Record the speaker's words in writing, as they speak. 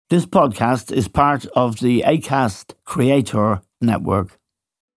This podcast is part of the Acast Creator Network.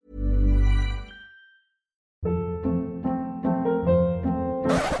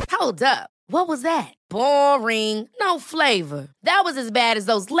 Hold up. What was that? Boring. No flavor. That was as bad as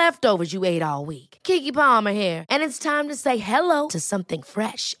those leftovers you ate all week. Keke Palmer here. And it's time to say hello to something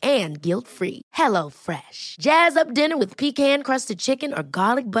fresh and guilt-free. Hello Fresh. Jazz up dinner with pecan-crusted chicken or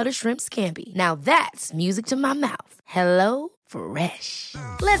garlic butter shrimp scampi. Now that's music to my mouth. Hello Fresh.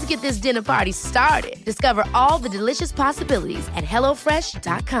 Let's get this dinner party started. Discover all the delicious possibilities at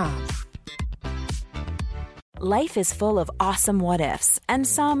HelloFresh.com. Life is full of awesome what-ifs, and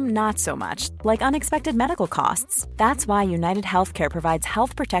some not so much, like unexpected medical costs. That's why United Healthcare provides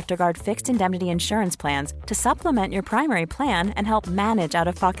Health Protector Guard fixed indemnity insurance plans to supplement your primary plan and help manage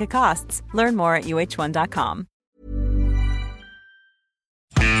out-of-pocket costs. Learn more at uh1.com.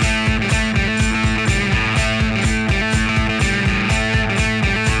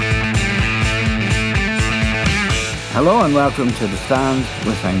 Hello and welcome to The Stand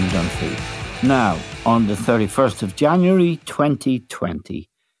with Amy Dunphy. Now, on the 31st of January 2020,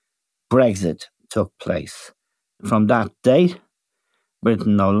 Brexit took place. From that date,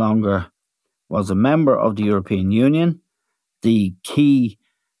 Britain no longer was a member of the European Union. The key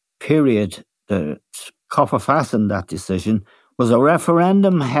period that coffer-fastened that decision was a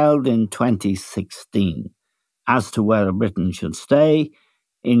referendum held in 2016 as to whether Britain should stay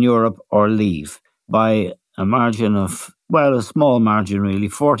in Europe or leave by a margin of, well, a small margin really.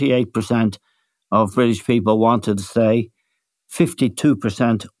 48% of British people wanted to stay,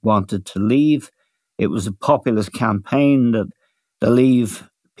 52% wanted to leave. It was a populist campaign that the Leave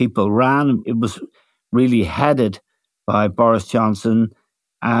people ran. It was really headed by Boris Johnson,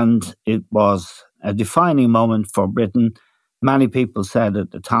 and it was a defining moment for Britain. Many people said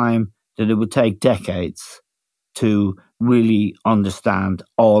at the time that it would take decades to really understand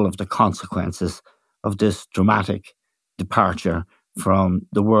all of the consequences of this dramatic departure from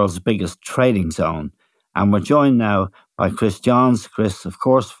the world's biggest trading zone. And we're joined now by Chris Johns. Chris, of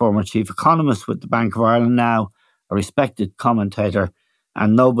course, former chief economist with the Bank of Ireland, now a respected commentator,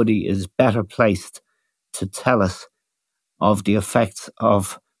 and nobody is better placed to tell us of the effects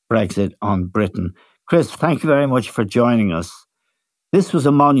of Brexit on Britain. Chris, thank you very much for joining us. This was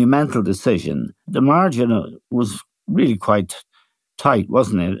a monumental decision. The margin was really quite tight,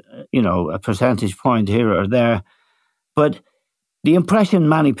 wasn't it? You know, a percentage point here or there. But the impression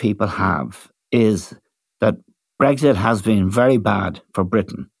many people have is that Brexit has been very bad for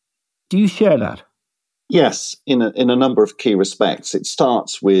Britain. Do you share that? Yes, in a number of key respects. It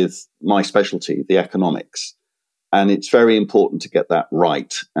starts with my specialty, the economics. And it's very important to get that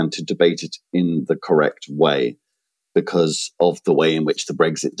right and to debate it in the correct way because of the way in which the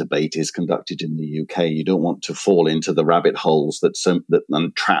Brexit debate is conducted in the UK. You don't want to fall into the rabbit holes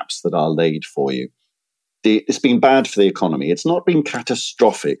and traps that are laid for you. It's been bad for the economy. It's not been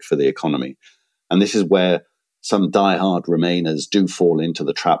catastrophic for the economy. And this is where some diehard Remainers do fall into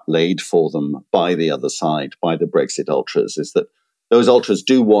the trap laid for them by the other side, by the Brexit ultras, is that those ultras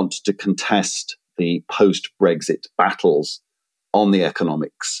do want to contest the post-Brexit battles on the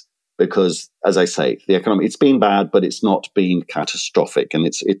economics. Because, as I say, the economy, it's been bad, but it's not been catastrophic. And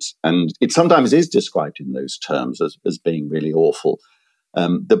it sometimes is described in those terms as being really awful.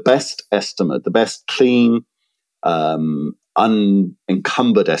 The best estimate, the best clean,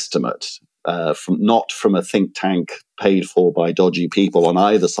 unencumbered estimate, not from a think tank paid for by dodgy people on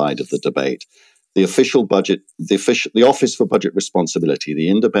either side of the debate, the official budget, the Office for Budget Responsibility, the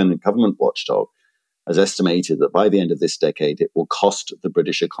independent government watchdog, has estimated that by the end of this decade, it will cost the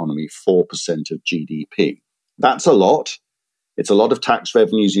British economy 4% of GDP. That's a lot. It's a lot of tax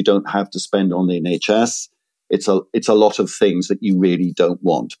revenues you don't have to spend on the NHS. It's a lot of things that you really don't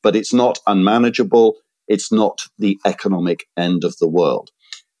want. But it's not unmanageable. It's not the economic end of the world.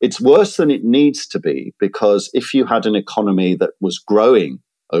 It's worse than it needs to be, because if you had an economy that was growing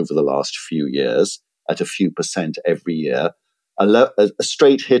over the last few years at a few percent every year, a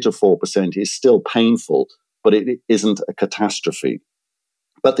straight hit of 4% is still painful, but it isn't a catastrophe.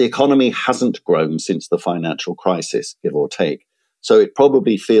 But the economy hasn't grown since the financial crisis, give or take. So it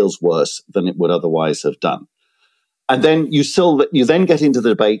probably feels worse than it would otherwise have done. And then you then get into the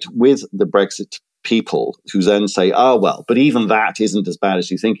debate with the Brexit people who then say, well, but even that isn't as bad as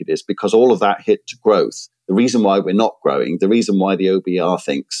you think it is, because all of that hit to growth. The reason why we're not growing, the reason why the OBR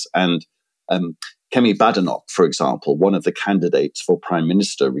thinks, and Kemi Badenoch, for example, one of the candidates for Prime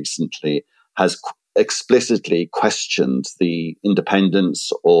Minister recently, has explicitly questioned the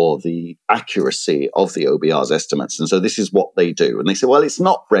independence or the accuracy of the OBR's estimates. And so this is what they do. And they say, well, it's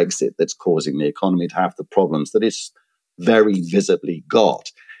not Brexit that's causing the economy to have the problems that it's very visibly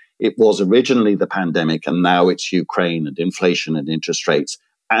got. It was originally the pandemic, and now it's Ukraine and inflation and interest rates,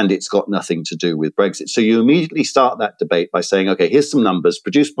 and it's got nothing to do with Brexit. So you immediately start that debate by saying, okay, here's some numbers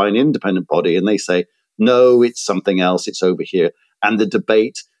produced by an independent body, and they say, no, it's something else, it's over here. And the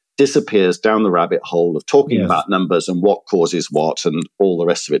debate disappears down the rabbit hole of talking about numbers and what causes what and all the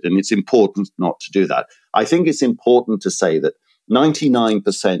rest of it. And it's important not to do that. I think it's important to say that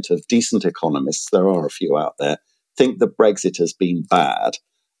 99% of decent economists, there are a few out there, think that Brexit has been bad.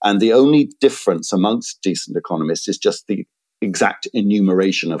 And the only difference amongst decent economists is just the exact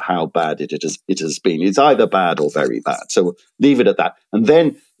enumeration of how bad it has been. It's either bad or very bad. So leave it at that. And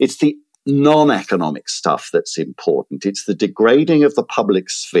then it's the non-economic stuff that's important. It's the degrading of the public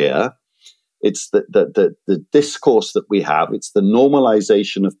sphere. It's the discourse that we have. It's the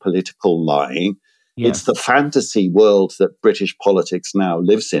normalization of political lying. Yes. It's the fantasy world that British politics now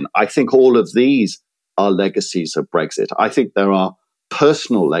lives in. I think all of these are legacies of Brexit. I think there are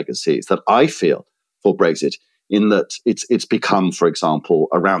personal legacies that I feel for Brexit, in that it's become, for example,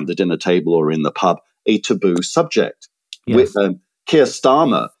 around the dinner table or in the pub, a taboo subject. Yes. With Keir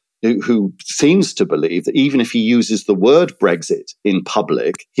Starmer, who seems to believe that even if he uses the word Brexit in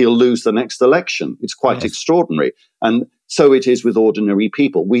public, he'll lose the next election. It's quite extraordinary. And so it is with ordinary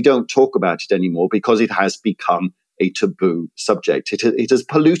people. We don't talk about it anymore because it has become a taboo subject. It has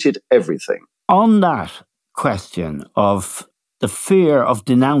polluted everything. On that question of the fear of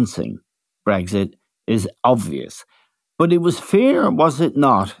denouncing Brexit is obvious. But it was fear, was it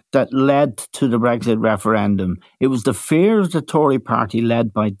not, that led to the Brexit referendum? It was the fear of the Tory Party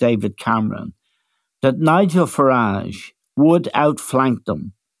led by David Cameron that Nigel Farage would outflank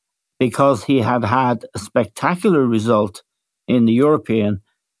them because he had had a spectacular result in the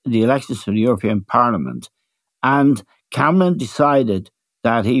elections for the European Parliament. And Cameron decided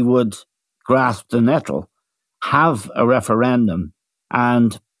that he would grasp the nettle, have a referendum,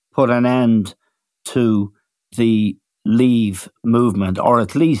 and put an end to the Leave movement, or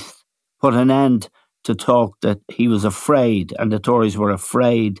at least put an end to talk that he was afraid and the Tories were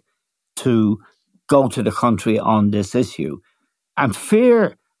afraid to go to the country on this issue. And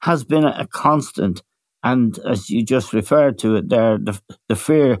fear has been a constant. And as you just referred to it there, the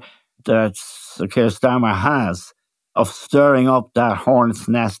fear that Sir Keir Starmer has of stirring up that hornet's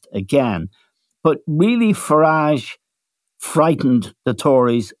nest again. But really, Farage frightened the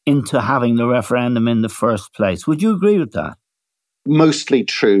Tories into having the referendum in the first place. Would you agree with that? Mostly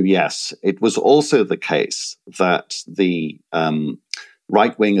true, yes. It was also the case that the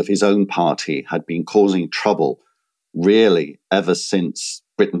right wing of his own party had been causing trouble really ever since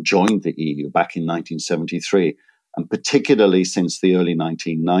Britain joined the EU back in 1973, and particularly since the early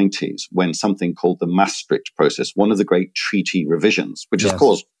 1990s, when something called the Maastricht process, one of the great treaty revisions, which has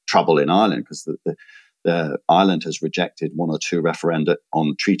caused trouble in Ireland because Ireland has rejected one or two referenda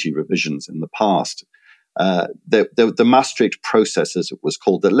on treaty revisions in the past. The Maastricht process, as it was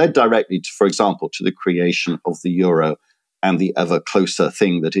called, that led directly, to, for example, to the creation of the euro and the ever closer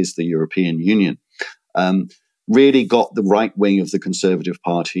thing that is the European Union, really got the right wing of the Conservative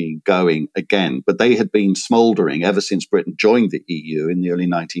Party going again. But they had been smouldering ever since Britain joined the EU in the early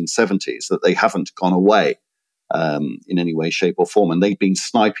 1970s, that they haven't gone away in any way, shape or form. And they've been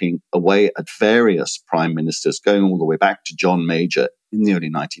sniping away at various prime ministers, going all the way back to John Major in the early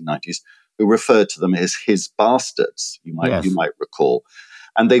 1990s, who referred to them as his bastards, you might recall.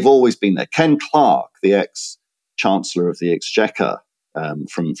 And they've always been there. Ken Clarke, the ex-Chancellor of the Exchequer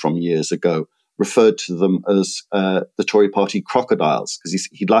from years ago, referred to them as the Tory Party crocodiles, because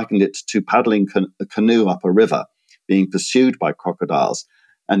he likened it to paddling a canoe up a river, being pursued by crocodiles.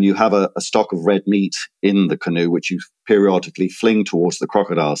 And you have a stock of red meat in the canoe, which you periodically fling towards the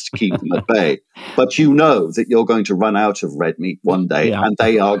crocodiles to keep them at bay. But you know that you're going to run out of red meat one day, and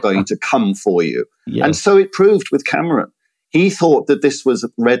they are going to come for you. Yes. And so it proved with Cameron. He thought that this was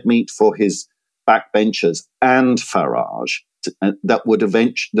red meat for his backbenchers and Farage that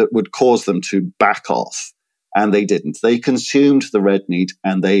would cause them to back off. And they didn't. They consumed the red meat,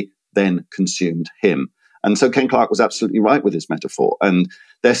 and they then consumed him. And so Ken Clarke was absolutely right with his metaphor. And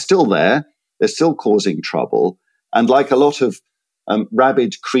they're still there. They're still causing trouble. And like a lot of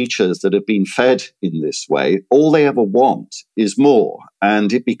rabid creatures that have been fed in this way, all they ever want is more.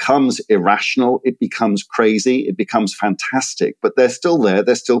 And it becomes irrational. It becomes crazy. It becomes fantastic. But they're still there.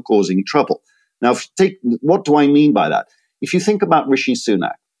 They're still causing trouble. Now, what do I mean by that? If you think about Rishi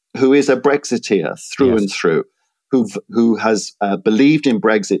Sunak, who is a Brexiteer through and through, who has believed in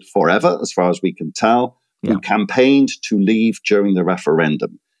Brexit forever, as far as we can tell, who campaigned to leave during the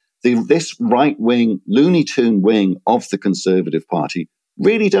referendum. This right-wing, Looney Tune wing of the Conservative Party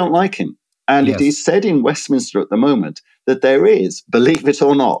really don't like him. And Yes. it is said in Westminster at the moment that there is, believe it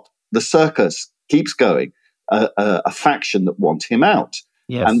or not, the circus keeps going, a faction that want him out.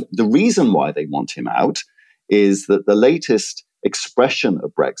 Yes. And the reason why they want him out is that the latest expression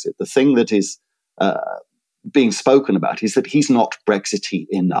of Brexit, the thing that is being spoken about, is that he's not Brexity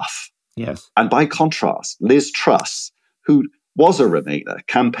enough. Yes. And by contrast, Liz Truss, who was a Remainer,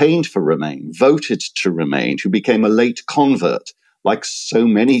 campaigned for Remain, voted to Remain, who became a late convert, like so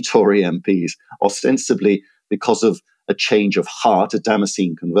many Tory MPs, ostensibly because of a change of heart, a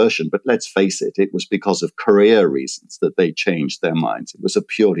Damascene conversion. But let's face it, it was because of career reasons that they changed their minds. It was a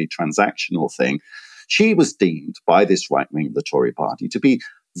purely transactional thing. She was deemed by this right wing of the Tory party to be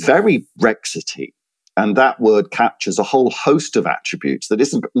very Brexity. And that word captures a whole host of attributes that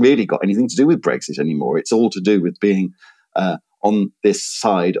isn't really got anything to do with Brexit anymore. It's all to do with being on this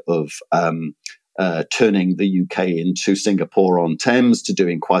side of turning the UK into Singapore-on-Thames, to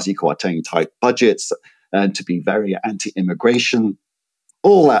doing quasi-Kwarteng type budgets, and to be very anti-immigration,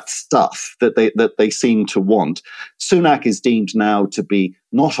 all that stuff that they seem to want. Sunak is deemed now to be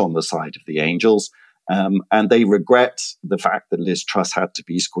not on the side of the angels, and they regret the fact that Liz Truss had to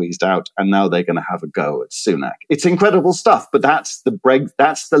be squeezed out, and now they're going to have a go at Sunak. It's incredible stuff, but that's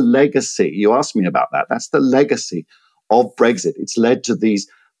the legacy. You asked me about that. That's the legacy of Brexit. It's led to these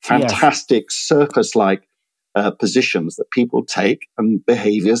fantastic circus-like positions that people take and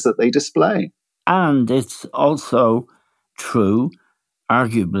behaviours that they display. And it's also true,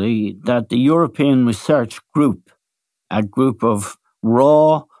 arguably, that the European Research Group, a group of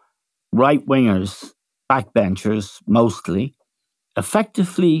raw right-wingers, backbenchers mostly,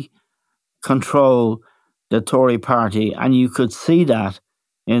 effectively control the Tory party. And you could see that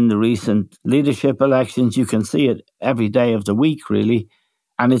in the recent leadership elections. You can see it every day of the week, really,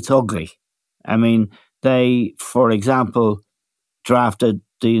 and it's ugly. I mean, they, for example, drafted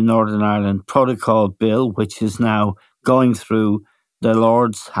the Northern Ireland Protocol Bill, which is now going through the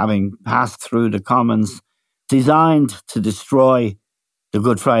Lords, having passed through the Commons, designed to destroy the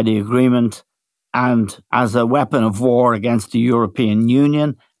Good Friday Agreement and as a weapon of war against the European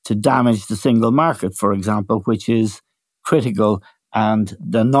Union to damage the single market, for example, which is critical. And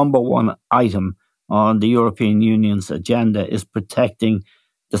the number one item on the European Union's agenda is protecting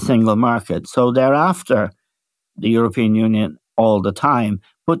the single market. So they're after the European Union all the time.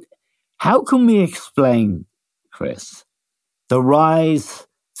 But how can we explain, Chris, the rise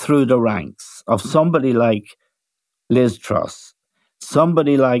through the ranks of somebody like Liz Truss,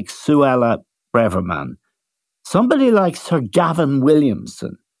 somebody like Suella Braverman, somebody like Sir Gavin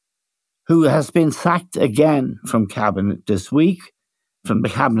Williamson, who has been sacked again from Cabinet this week, from the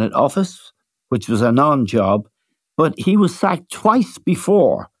Cabinet Office, which was a non-job, but he was sacked twice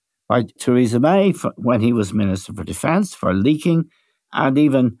before by Theresa May when he was Minister for Defence for leaking, and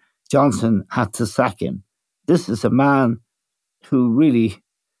even Johnson had to sack him. This is a man who really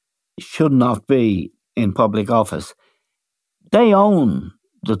should not be in public office. They own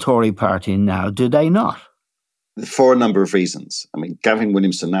the Tory party now, do they not? For a number of reasons. I mean, Gavin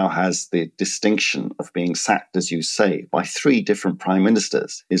Williamson now has the distinction of being sacked, as you say, by 3 different prime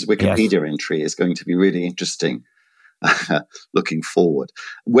ministers. His Wikipedia entry is going to be really interesting looking forward.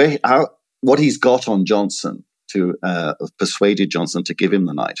 What he's got on Johnson to persuaded Johnson to give him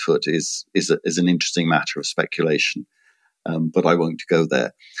the knighthood is an interesting matter of speculation, but I won't go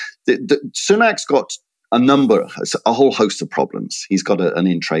there. Sunak's got a whole host of problems. He's got an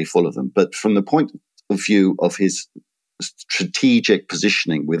in tray full of them, but from the point of view of his strategic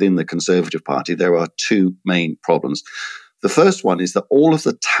positioning within the Conservative Party, there are 2 main problems. The first one is that all of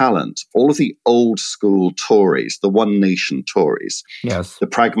the talent, all of the old school Tories, the One Nation Tories, the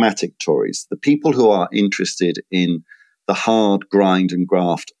pragmatic Tories, the people who are interested in the hard grind and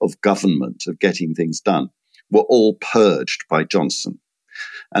graft of government, of getting things done, were all purged by Johnson.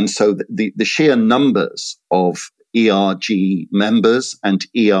 And so the sheer numbers of ERG members and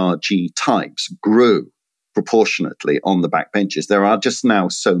ERG types grew proportionately on the backbenches. There are just now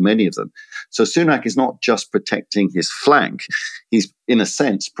so many of them. So Sunak is not just protecting his flank, he's in a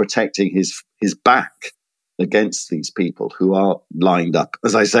sense protecting his back against these people who are lined up,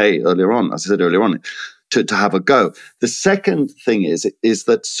 as I said earlier on, to have a go. The second thing is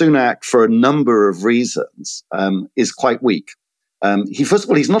that Sunak, for a number of reasons, is quite weak. First of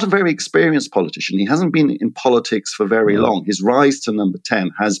all, he's not a very experienced politician. He hasn't been in politics for very long. His rise to number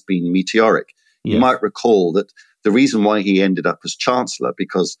 10 has been meteoric. Yes. You might recall that the reason why he ended up as Chancellor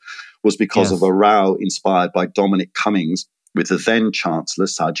was because of a row inspired by Dominic Cummings with the then Chancellor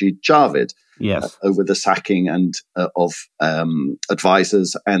Sajid Javid over the sacking of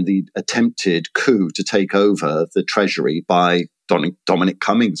advisors and the attempted coup to take over the Treasury by Dominic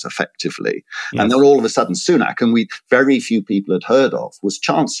Cummings, effectively. Yes. And then all of a sudden, Sunak, and very few people had heard of, was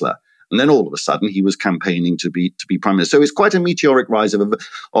Chancellor. And then all of a sudden, he was campaigning to be Prime Minister. So it's quite a meteoric rise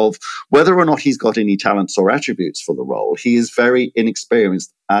of whether or not he's got any talents or attributes for the role. He is very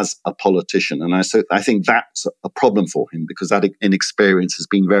inexperienced as a politician. And I think that's a problem for him, because that inexperience has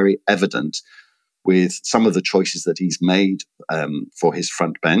been very evident with some of the choices that he's made for his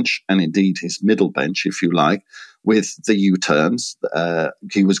front bench, and indeed his middle bench, if you like, with the U-turns.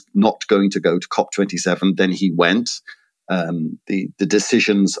 He was not going to go to COP27, then he went. The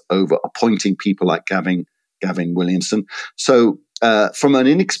decisions over appointing people like Gavin Williamson. So from an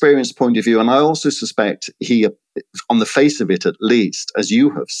inexperienced point of view, and I also suspect he, on the face of it at least, as you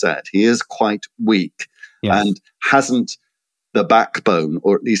have said, he is quite weak. Yes. And hasn't the backbone,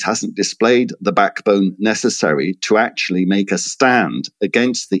 or at least hasn't displayed the backbone necessary to actually make a stand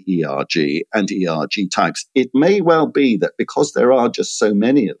against the ERG and ERG types. It may well be that because there are just so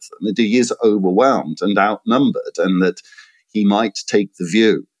many of them, that he is overwhelmed and outnumbered, and that he might take the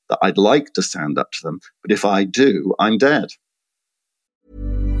view that I'd like to stand up to them, but if I do, I'm dead.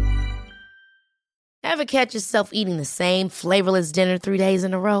 Ever catch yourself eating the same flavorless dinner 3 days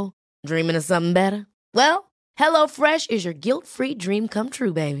in a row? Dreaming of something better? Well, HelloFresh is your guilt-free dream come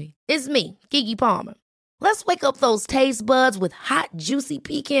true, baby. It's me, Keke Palmer. Let's wake up those taste buds with hot, juicy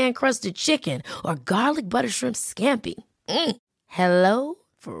pecan-crusted chicken or garlic butter shrimp scampi. Hello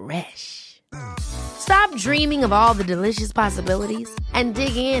Fresh. Stop dreaming of all the delicious possibilities and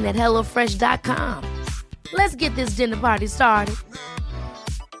dig in at HelloFresh.com. Let's get this dinner party started.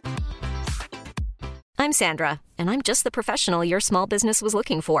 I'm Sandra, and I'm just the professional your small business was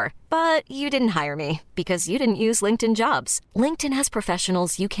looking for. But you didn't hire me because you didn't use LinkedIn Jobs. LinkedIn has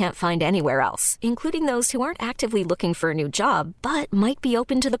professionals you can't find anywhere else, including those who aren't actively looking for a new job, but might be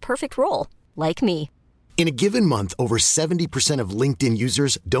open to the perfect role, like me. In a given month, over 70% of LinkedIn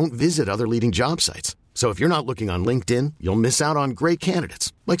users don't visit other leading job sites. So if you're not looking on LinkedIn, you'll miss out on great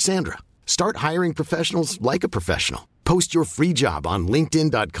candidates like Sandra. Start hiring professionals like a professional. Post your free job on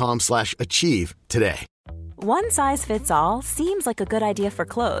linkedin.com/achieve today. One size fits all seems like a good idea for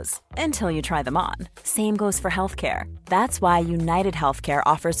clothes until you try them on. Same goes for healthcare. That's why United Healthcare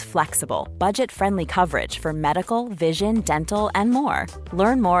offers flexible, budget-friendly coverage for medical, vision, dental, and more.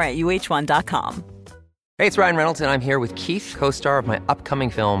 Learn more at uh1.com. Hey, it's Ryan Reynolds, and I'm here with Keith, co-star of my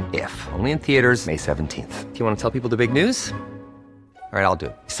upcoming film, If, only in theaters May 17th. Do you want to tell people the big news? All right, I'll do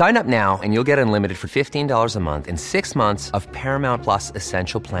it. Sign up now and you'll get unlimited for $15 a month and 6 months of Paramount Plus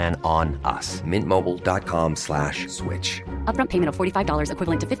Essential Plan on us. MintMobile.com/switch. Upfront payment of $45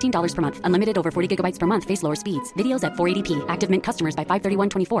 equivalent to $15 per month. Unlimited over 40 gigabytes per month. Face lower speeds. Videos at 480p. Active Mint customers by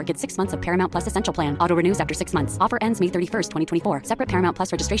 531.24 get 6 months of Paramount Plus Essential Plan. Auto renews after 6 months. Offer ends May 31st, 2024. Separate Paramount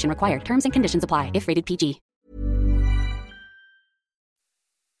Plus registration required. Terms and conditions apply if rated PG.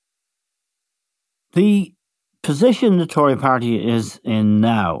 The position the Tory party is in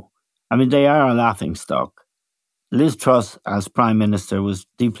now, I mean, they are a laughingstock. Liz Truss as Prime Minister was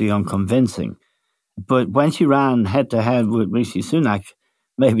deeply unconvincing. But when she ran head-to-head with Rishi Sunak,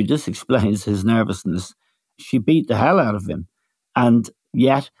 maybe this explains his nervousness, she beat the hell out of him. And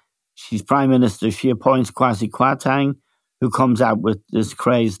yet, she's Prime Minister, she appoints Kwasi Kwarteng, who comes out with this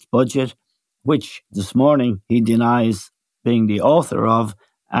crazed budget, which this morning he denies being the author of,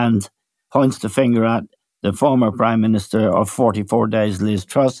 and points the finger at the former Prime Minister of 44 days, Liz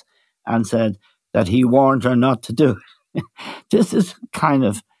Truss, and said that he warned her not to do it. This is kind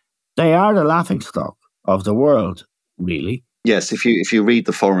of, they are the laughingstock of the world, really. Yes, if you read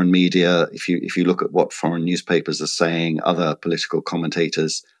the foreign media, if you look at what foreign newspapers are saying, other political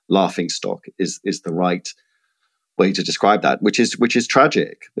commentators, laughingstock is the right way to describe that, which is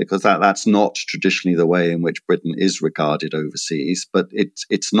tragic, because that's not traditionally the way in which Britain is regarded overseas. But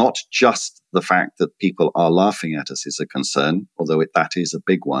it's not just the fact that people are laughing at us is a concern, although that is a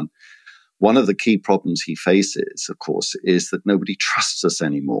big one. One of the key problems he faces, of course, is that nobody trusts us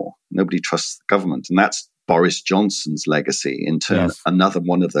anymore. Nobody trusts the government, and that's Boris Johnson's legacy. In turn, yes. Another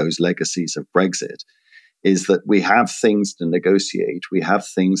one of those legacies of Brexit is that we have things to negotiate, we have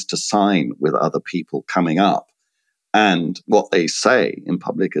things to sign with other people coming up. And what they say, in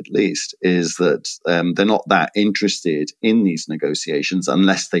public at least, is that they're not that interested in these negotiations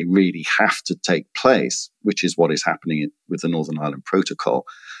unless they really have to take place, which is what is happening with the Northern Ireland Protocol.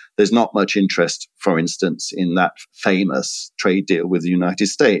 There's not much interest, for instance, in that famous trade deal with the United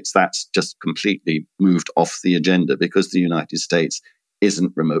States. That's just completely moved off the agenda because the United States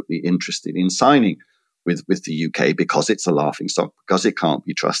isn't remotely interested in signing with the UK because it's a laughingstock, because it can't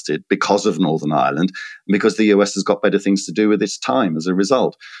be trusted, because of Northern Ireland, and because the US has got better things to do with its time as a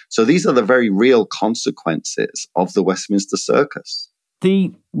result. So these are the very real consequences of the Westminster circus.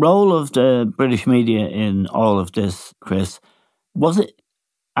 The role of the British media in all of this, Chris, was it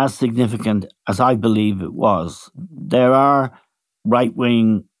as significant as I believe it was? There are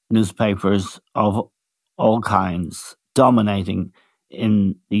right-wing newspapers of all kinds dominating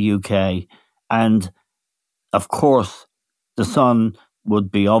in the UK. And of course, the Sun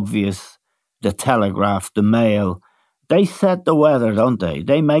would be obvious, the Telegraph, the Mail. They set the weather, don't they?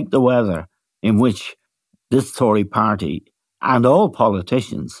 They make the weather in which this Tory party and all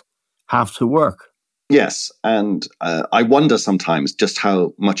politicians have to work. Yes, and I wonder sometimes just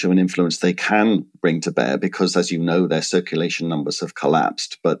how much of an influence they can bring to bear because, as you know, their circulation numbers have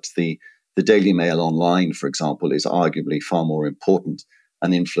collapsed. But the Daily Mail online, for example, is arguably far more important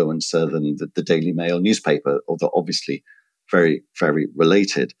an influencer than the Daily Mail newspaper, although obviously very, very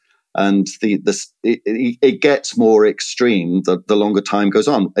related. And it gets more extreme the longer time goes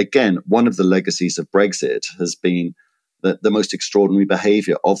on. Again, one of the legacies of Brexit has been the most extraordinary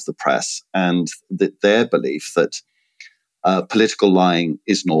behavior of the press and their belief that political lying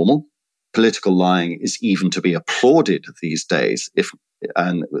is normal. Political lying is even to be applauded these days,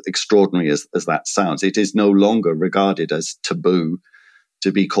 and extraordinary as that sounds. It is no longer regarded as taboo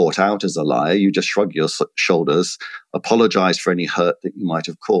to be caught out as a liar. You just shrug your shoulders, apologize for any hurt that you might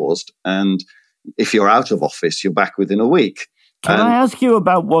have caused, and if you're out of office, you're back within a week. Can I ask you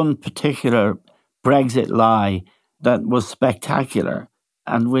about one particular Brexit lie that was spectacular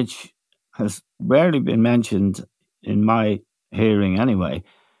and which has rarely been mentioned in my hearing anyway?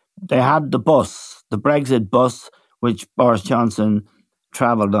 They had the bus, the Brexit bus, which Boris Johnson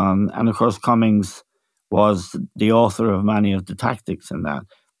travelled on. And of course, Cummings was the author of many of the tactics in that.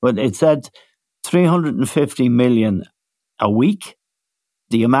 But it said 350 million a week,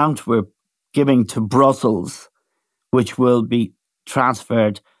 the amount we're giving to Brussels, which will be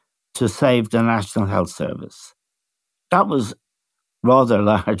transferred to save the National Health Service. That was rather a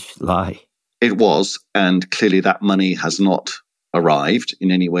large lie. It was, and clearly that money has not arrived in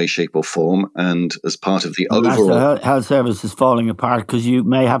any way, shape or form. And as part of the overall... National Health Service is falling apart because you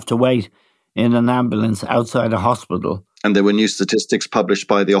may have to wait in an ambulance outside a hospital. And there were new statistics published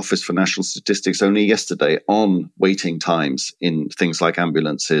by the Office for National Statistics only yesterday on waiting times in things like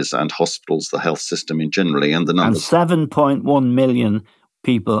ambulances and hospitals, the health system in generally, and the numbers. And 7.1 million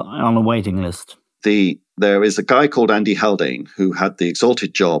people on a waiting list. There is a guy called Andy Haldane who had the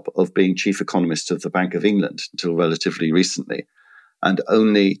exalted job of being chief economist of the Bank of England until relatively recently. And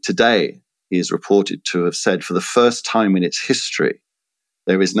only today he is reported to have said for the first time in its history,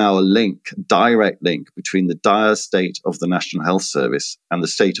 there is now a direct link between the dire state of the National Health Service and the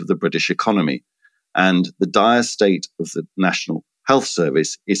state of the British economy. And the dire state of the National Health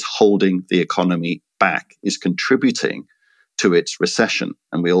Service is holding the economy back, is contributing to its recession.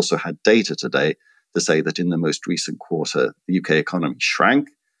 And we also had data today to say that in the most recent quarter, the UK economy shrank.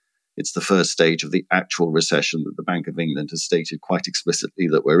 It's the first stage of the actual recession that the Bank of England has stated quite explicitly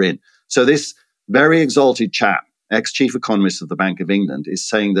that we're in. So this very exalted chap, ex-chief economist of the Bank of England, is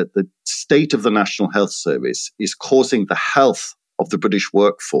saying that the state of the National Health Service is causing the health of the British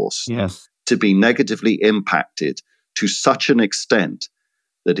workforce to be negatively impacted to such an extent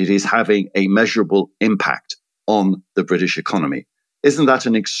that it is having a measurable impact on the British economy. Isn't that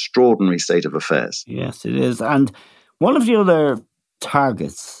an extraordinary state of affairs? Yes, it is. And one of the other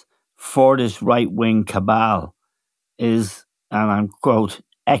targets for this right-wing cabal is, and I'm quote,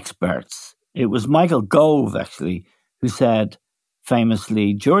 experts. It was Michael Gove, actually, who said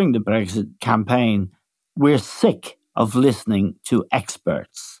famously during the Brexit campaign, we're sick of listening to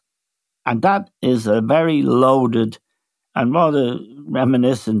experts. And that is a very loaded and rather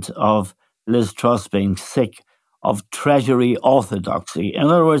reminiscent of Liz Truss being sick of Treasury orthodoxy. In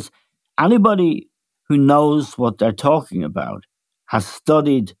other words, anybody who knows what they're talking about, has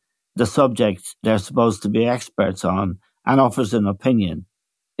studied the subject they're supposed to be experts on, and offers an opinion,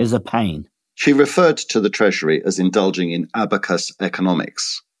 is a pain. She referred to the Treasury as indulging in abacus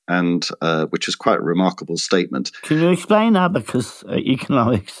economics, and which is quite a remarkable statement. Can you explain abacus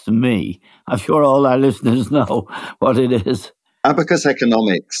economics to me? I'm sure all our listeners know what it is. Abacus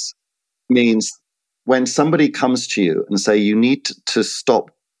economics means when somebody comes to you and say you need to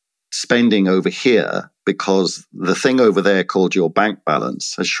stop spending over here because the thing over there called your bank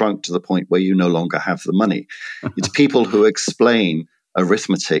balance has shrunk to the point where you no longer have the money. It's people who explain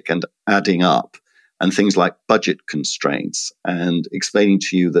arithmetic and adding up and things like budget constraints and explaining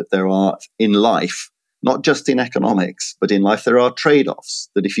to you that there are in life not just in economics, but in life, there are trade-offs,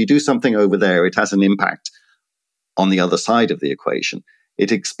 that if you do something over there, it has an impact on the other side of the equation.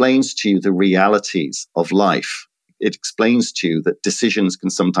 It explains to you the realities of life. It explains to you that decisions can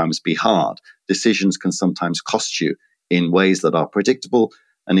sometimes be hard. Decisions can sometimes cost you in ways that are predictable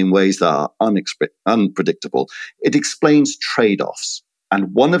and in ways that are unpredictable. It explains trade-offs.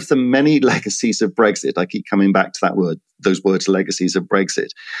 And one of the many legacies of Brexit, I keep coming back to that word, those words, legacies of Brexit,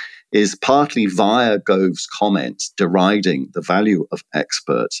 is partly via Gove's comments deriding the value of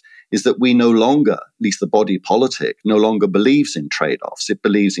experts, is that we no longer, at least the body politic, no longer believes in trade-offs. It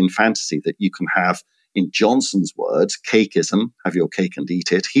believes in fantasy that you can have, in Johnson's words, cakeism, have your cake and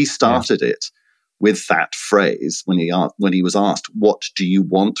eat it. He started it with that phrase when he was asked, what do you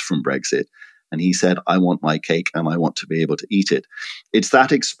want from Brexit? And he said, I want my cake and I want to be able to eat it. It's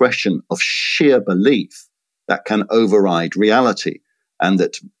that expression of sheer belief that can override reality, and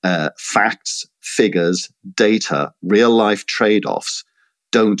that facts, figures, data, real-life trade-offs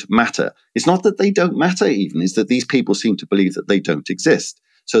don't matter. It's not that they don't matter even, it's that these people seem to believe that they don't exist.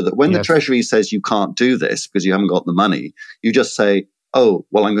 So that when the Treasury says you can't do this because you haven't got the money, you just say, oh,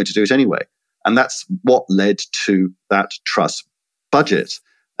 well, I'm going to do it anyway. And that's what led to that Truss budget.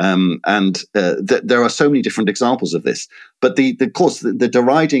 There are so many different examples of this. But of course, the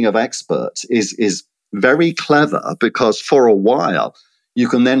deriding of experts is very clever, because for a while, you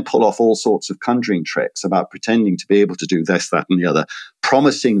can then pull off all sorts of conjuring tricks about pretending to be able to do this, that, and the other,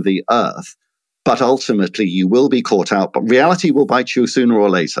 promising the earth, but ultimately you will be caught out. But reality will bite you sooner or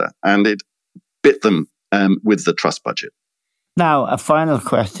later, and it bit them with the Truss budget. Now, a final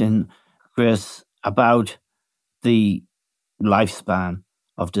question, Chris, about the lifespan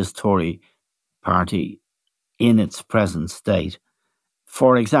of this Tory party in its present state.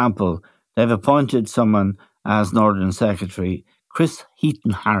 For example, they've appointed someone as Northern Secretary, Chris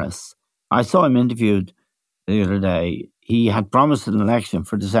Heaton-Harris. I saw him interviewed the other day. He had promised an election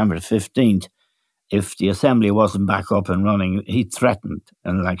for December 15th. If the Assembly wasn't back up and running, he threatened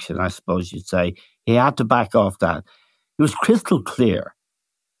an election, I suppose you'd say. He had to back off that. It was crystal clear,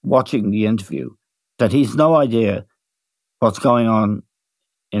 watching the interview, that he's no idea what's going on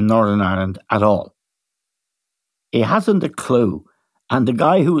in Northern Ireland at all. He hasn't a clue. And the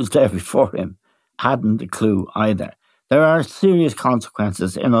guy who was there before him hadn't a clue either. There are serious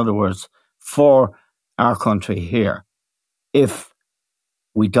consequences, in other words, for our country here if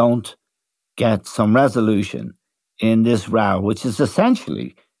we don't get some resolution in this row, which is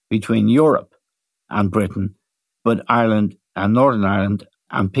essentially between Europe and Britain, but Ireland and Northern Ireland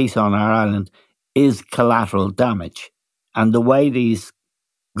and peace on our island is collateral damage. And the way these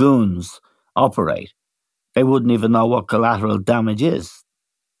goons operate, they wouldn't even know what collateral damage is.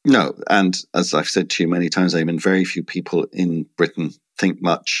 No, and as I've said to you many times, Eamon, very few people in Britain think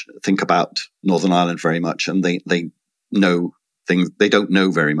about Northern Ireland very much, and they know things. They don't know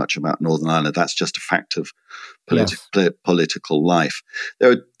very much about Northern Ireland. That's just a fact of political life.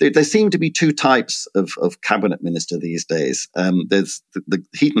 There seem to be two types of cabinet minister these days. There's the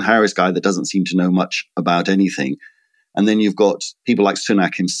Heaton-Harris guy that doesn't seem to know much about anything, and then you've got people like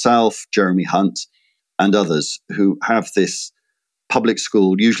Sunak himself, Jeremy Hunt, and others who have this public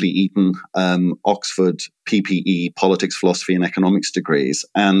school, usually Eton, Oxford, PPE, politics, philosophy, and economics degrees,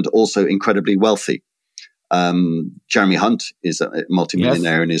 and also incredibly wealthy. Jeremy Hunt is a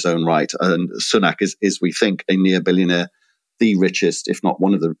multimillionaire in his own right, and Sunak is, we think, a near billionaire, the richest, if not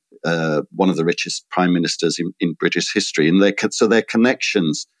one of the richest prime ministers in British history. And their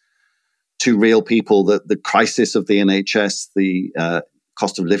connections to real people, the crisis of the NHS, the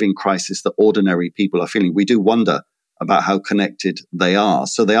cost of living crisis that ordinary people are feeling, we do wonder about how connected they are.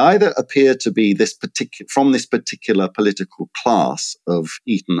 So they either appear to be from this particular political class of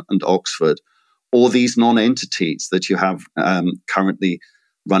Eton and Oxford, or these non-entities that you have currently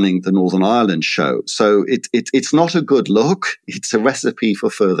running the Northern Ireland show. So it's not a good look. It's a recipe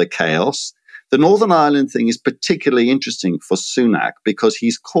for further chaos. The Northern Ireland thing is particularly interesting for Sunak because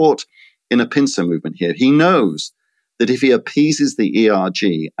he's caught in a pincer movement here. He knows that if he appeases the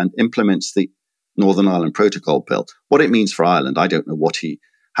ERG and implements the Northern Ireland Protocol Bill, what it means for Ireland, I don't know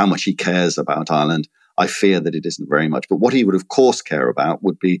how much he cares about Ireland. I fear that it isn't very much. But what he would, of course, care about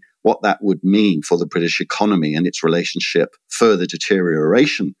would be what that would mean for the British economy and its relationship, further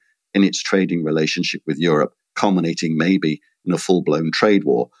deterioration in its trading relationship with Europe, culminating maybe in a full-blown trade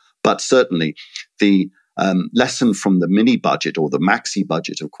war. But certainly the lesson from the mini budget or the maxi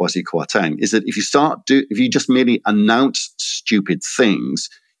budget of Kwasi Kwarteng is that if you just merely announce stupid things,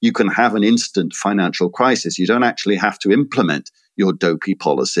 you can have an instant financial crisis. You don't actually have to implement your dopey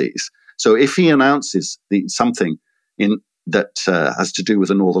policies. So if he announces something in that has to do with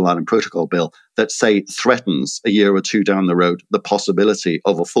the Northern Ireland Protocol Bill that, say, threatens a year or two down the road the possibility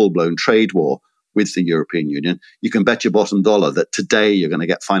of a full-blown trade war with the European Union, you can bet your bottom dollar that today you're going to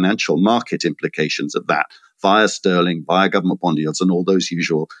get financial market implications of that via sterling, via government bond yields, and all those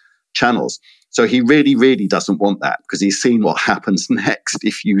usual channels. So he really, really doesn't want that because he's seen what happens next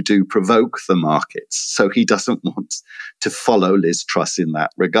if you do provoke the markets. So he doesn't want to follow Liz Truss in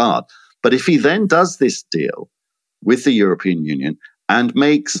that regard. But if he then does this deal with the European Union and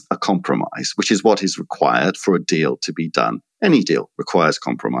makes a compromise, which is what is required for a deal to be done, any deal requires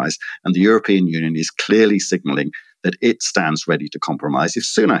compromise, and the European Union is clearly signaling that it stands ready to compromise if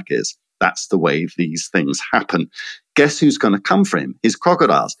Sunak is. That's the way these things happen. Guess who's going to come for him? His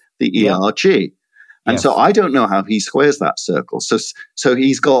crocodiles, the ERG. And so I don't know how he squares that circle. So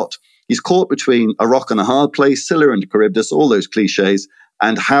he's caught between a rock and a hard place, Scylla and Charybdis, all those cliches,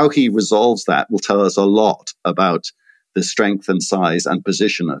 and how he resolves that will tell us a lot about the strength and size and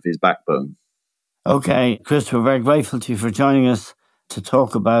position of his backbone. Okay, Chris, we're very grateful to you for joining us to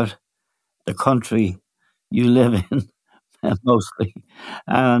talk about the country you live in, mostly.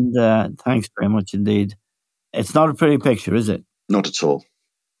 And thanks very much indeed. It's not a pretty picture, is it? Not at all.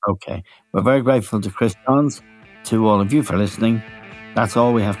 Okay. We're very grateful to Chris Jones, to all of you for listening. That's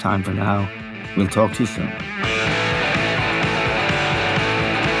all we have time for now. We'll talk to you soon.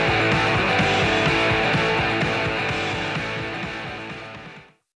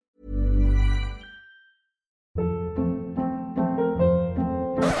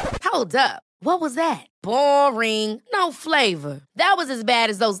 Hold up. What was that? Boring. No flavor. That was as bad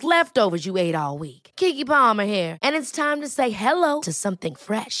as those leftovers you ate all week. Keke Palmer here, and it's time to say hello to something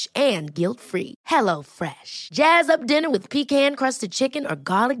fresh and guilt-free. Hello Fresh. Jazz up dinner with pecan-crusted chicken or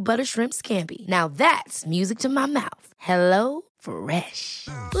garlic butter shrimp scampi. Now that's music to my mouth. Hello Fresh.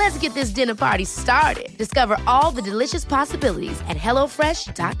 Let's get this dinner party started. Discover all the delicious possibilities at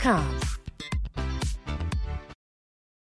HelloFresh.com.